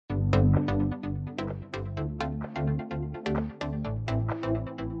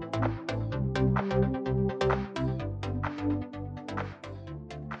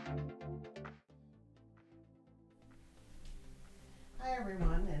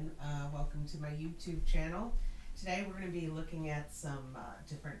welcome to my YouTube channel. Today we're going to be looking at some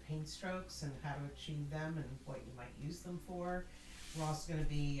different paint strokes and how to achieve them and what you might use them for. We're also going to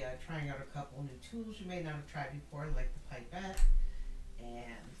be trying out a couple new tools you may not have tried before, like the pipette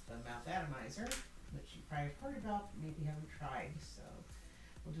and the mouth atomizer, which you probably have heard about but maybe haven't tried. So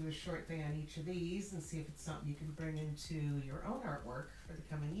we'll do a short thing on each of these and see if it's something you can bring into your own artwork for the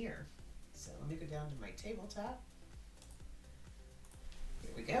coming year. So let me go down to my tabletop.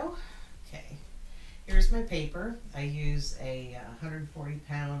 Here we go. Okay, here's my paper. I use a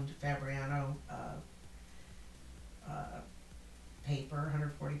 140-pound Fabriano paper,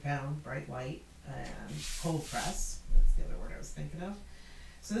 140-pound bright white, and cold press. That's the other word I was thinking of.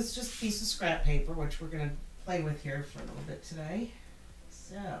 So this is just a piece of scrap paper, which we're going to play with here for a little bit today.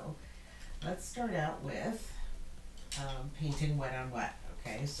 So let's start out with painting wet on wet.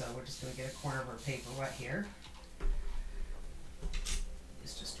 Okay, so we're just going to get a corner of our paper wet here.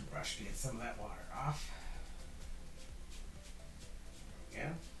 Use just a brush to get some of that water off. There we go.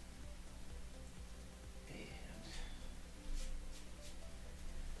 And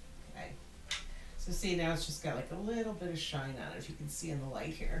okay. So see, now it's just got like a little bit of shine on it, if you can see in the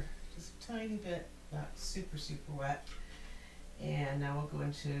light here. Just a tiny bit, not super, super wet. And now we'll go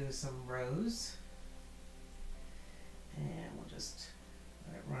into some rose. And we'll just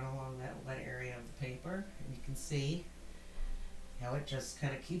let it run along that wet area of the paper. And you can see how it just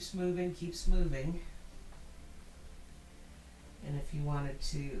kind of keeps moving, And if you wanted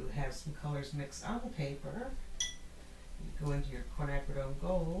to have some colors mixed on the paper, you go into your quinacridone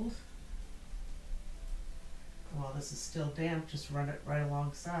gold. And while this is still damp, just run it right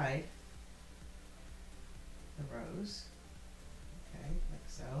alongside the rose. Okay, like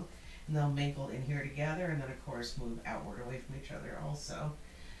so. And they'll mingle in here together and then of course move outward away from each other also.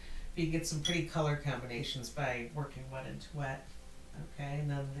 You can get some pretty color combinations by working wet into wet. Okay, and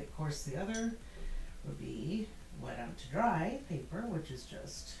then of course the other would be wet onto dry paper, which is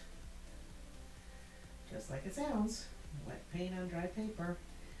just like it sounds, wet paint on dry paper.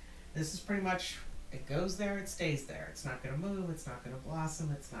 This is pretty much, it goes there, it stays there. It's not going to move, it's not going to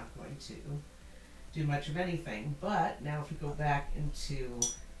blossom, it's not going to do much of anything. But now if we go back into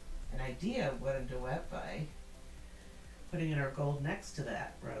an idea of wet into wet by putting in our gold next to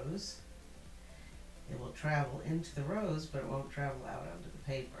that rose, it will travel into the rose, but it won't travel out onto the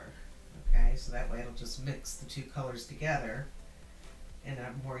paper. Okay, so that way it'll just mix the two colors together in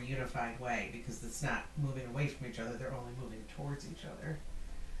a more unified way, because it's not moving away from each other, they're only moving towards each other.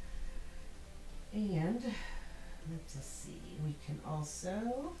 And let's just see, we can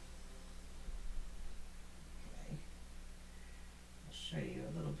also, okay, I'll show you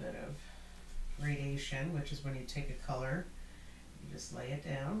a little bit of gradation, which is when you take a color, you just lay it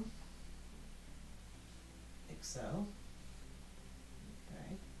down, like so.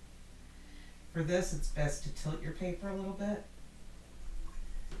 Okay. For this, it's best to tilt your paper a little bit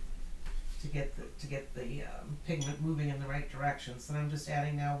to get the pigment moving in the right direction. So I'm just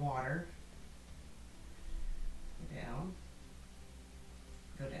adding now water.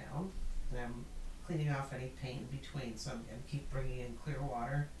 Go down, and I'm cleaning off any paint in between. So I'm going to keep bringing in clear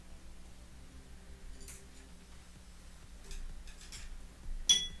water.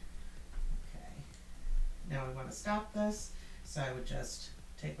 Now we want to stop this, so I would just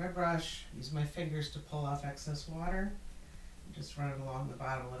take my brush, use my fingers to pull off excess water, and just run it along the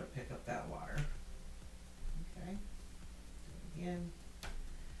bottom, let it pick up that water. Okay, do it again.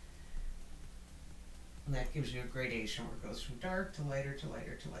 And that gives you a gradation where it goes from dark to lighter to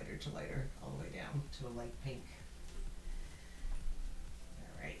lighter to lighter to lighter, all the way down to a light pink.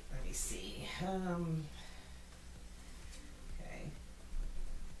 Alright, let me see.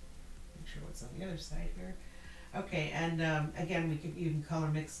 Sure what's on the other side here. Okay, and again, you can color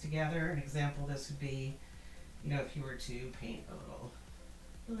mix together. An example of this would be, you know, if you were to paint a little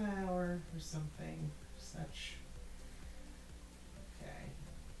flower or something, such. Okay,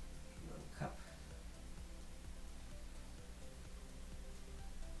 a little cup.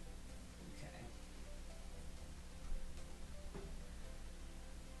 Okay. There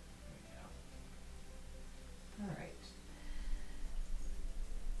we go. All right.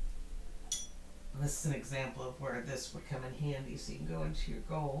 This is an example of where this would come in handy, so you can go into your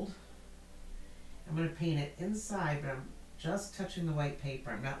gold. I'm going to paint it inside, but I'm just touching the white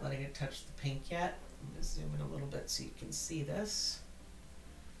paper. I'm not letting it touch the pink yet. I'm going to zoom in a little bit so you can see this.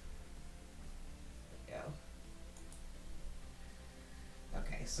 There we go.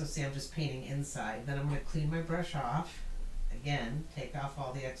 Okay, so see, I'm just painting inside. Then I'm going to clean my brush off. Again, take off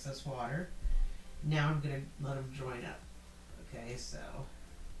all the excess water. Now I'm going to let them join up. Okay, so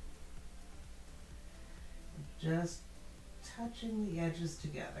just touching the edges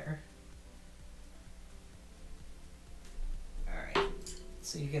together.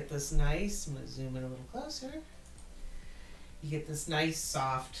 So you get this nice, I'm going to zoom in a little closer. You get this nice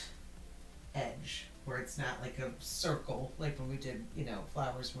soft edge where it's not like a circle like when we did, you know,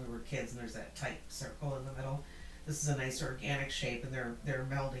 flowers when we were kids and there's that tight circle in the middle. This is a nice organic shape and they're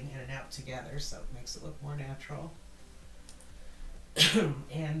melding in and out together, so it makes it look more natural.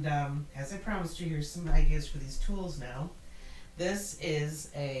 And as I promised you, here's some ideas for these tools now. This is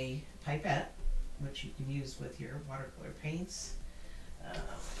a pipette, which you can use with your watercolor paints.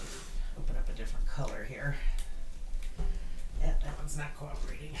 Open up a different color here. Yeah, that one's not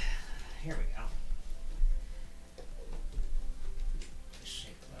cooperating. Here we go. Just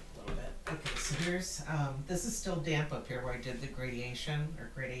shake it up a little bit. Okay, so here's, this is still damp up here where I did the gradation. I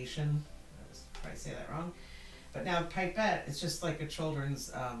was probably say that wrong. But now pipette, it's just like a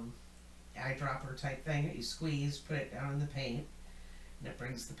children's eyedropper type thing that you squeeze, put it down in the paint, and it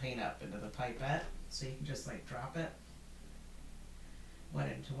brings the paint up into the pipette. So you can just like drop it wet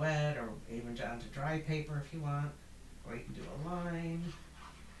into wet, or even down to dry paper if you want, or you can do a line.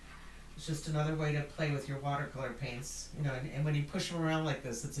 It's just another way to play with your watercolor paints, you know, and when you push them around like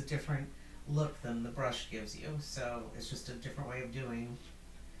this, it's a different look than the brush gives you. So it's just a different way of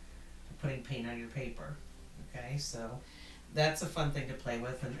putting paint on your paper. Okay, so that's a fun thing to play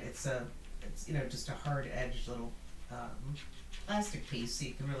with, and it's you know, just a hard edged little plastic piece, so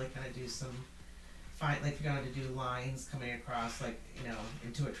you can really kind of do some fine, like if you're going to do lines coming across, like, you know,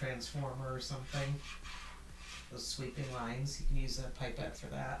 into a transformer or something, those sweeping lines, you can use a pipette for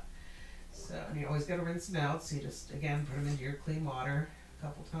that. So, and you always got to rinse them out, so you just, again, put them into your clean water a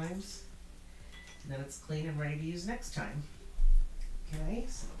couple times, and then it's clean and ready to use next time. Okay,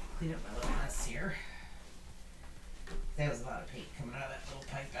 so clean up my little mess here. That was a lot of paint coming out of that little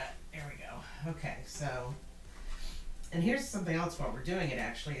pipette. There we go. Okay, so, and here's something else while we're doing it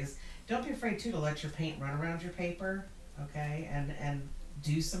actually, is don't be afraid too to let your paint run around your paper, okay, and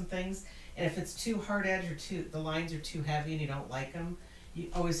do some things. And if it's too hard edge or the lines are too heavy and you don't like them, you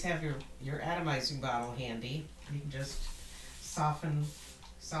always have your atomizing bottle handy. You can just soften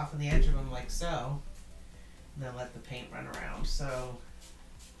the edge of them like so, and then let the paint run around. So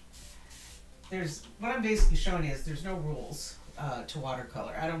what I'm basically showing you is there's no rules to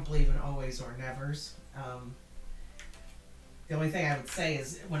watercolor. I don't believe in always or nevers. The only thing I would say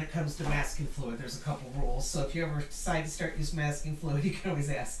is when it comes to masking fluid, there's a couple rules. So if you ever decide to start using masking fluid, you can always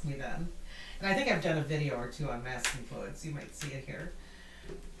ask me then. And I think I've done a video or two on masking fluid, so you might see it here.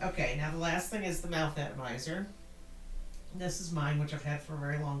 Okay, now the last thing is the mouth atomizer. This is mine, which I've had for a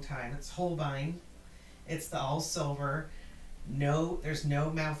very long time. It's Holbein. It's the all silver. There's no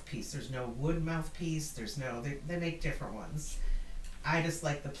mouthpiece. There's no wood mouthpiece. They make different ones. I just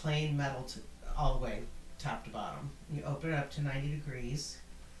like the plain metal all the way, top to bottom. You open it up to 90 degrees.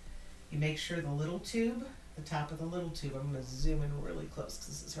 You make sure the little tube, the top of the little tube, I'm going to zoom in really close because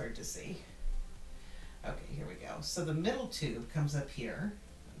this is hard to see. Okay, here we go. So the middle tube comes up here,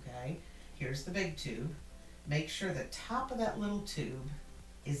 okay? Here's the big tube. Make sure the top of that little tube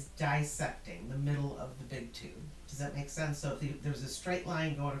is dissecting the middle of the big tube. Does that make sense? So if there was a straight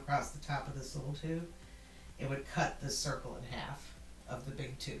line going across the top of this little tube, it would cut this circle in half of the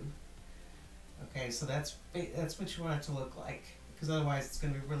big tube. Okay, so that's what you want it to look like, because otherwise it's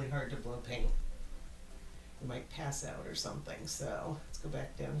going to be really hard to blow paint. You might pass out or something. So let's go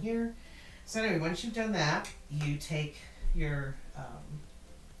back down here. So anyway, once you've done that, you take your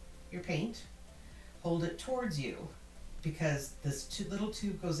paint, hold it towards you, because this little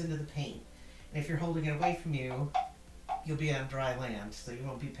tube goes into the paint. And if you're holding it away from you, you'll be on dry land, so you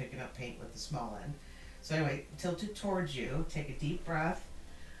won't be picking up paint with the small end. So anyway, tilt it towards you, take a deep breath.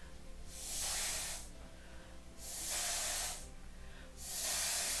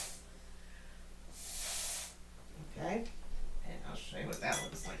 Okay, and I'll show you what that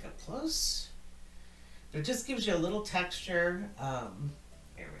looks like up close. It just gives you a little texture.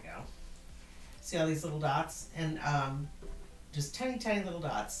 Here we go. See all these little dots? And just tiny, tiny little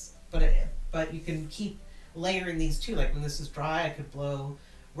dots. But you can keep layering these too. Like when this is dry, I could blow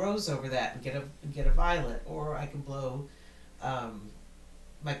rose over that and get a violet, or I can blow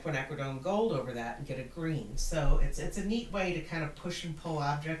my quinacridone gold over that and get a green. So it's a neat way to kind of push and pull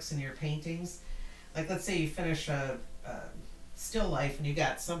objects in your paintings. Like let's say you finish a still life and you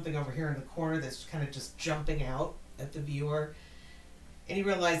got something over here in the corner that's kind of just jumping out at the viewer, and you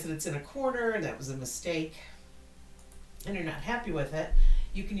realize that it's in a corner and that was a mistake, and you're not happy with it,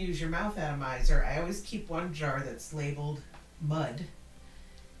 you can use your mouth atomizer. I always keep one jar that's labeled mud,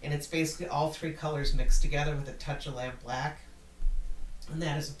 and it's basically all three colors mixed together with a touch of lamp black, and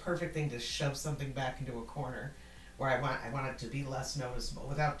that is a perfect thing to shove something back into a corner where I want it to be less noticeable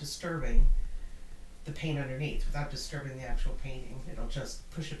without disturbing the paint underneath without disturbing the actual painting. It'll just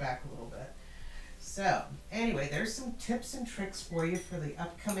push it back a little bit. So anyway, there's some tips and tricks for you for the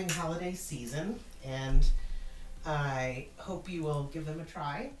upcoming holiday season, and I hope you will give them a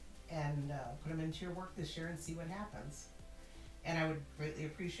try and put them into your work this year and see what happens. And I would greatly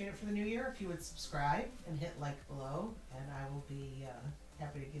appreciate it for the new year if you would subscribe and hit like below, and I will be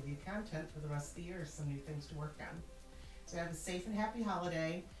happy to give you content for the rest of the year, some new things to work on. So have a safe and happy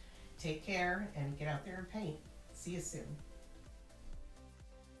holiday. Take care and get out there and paint. See you soon.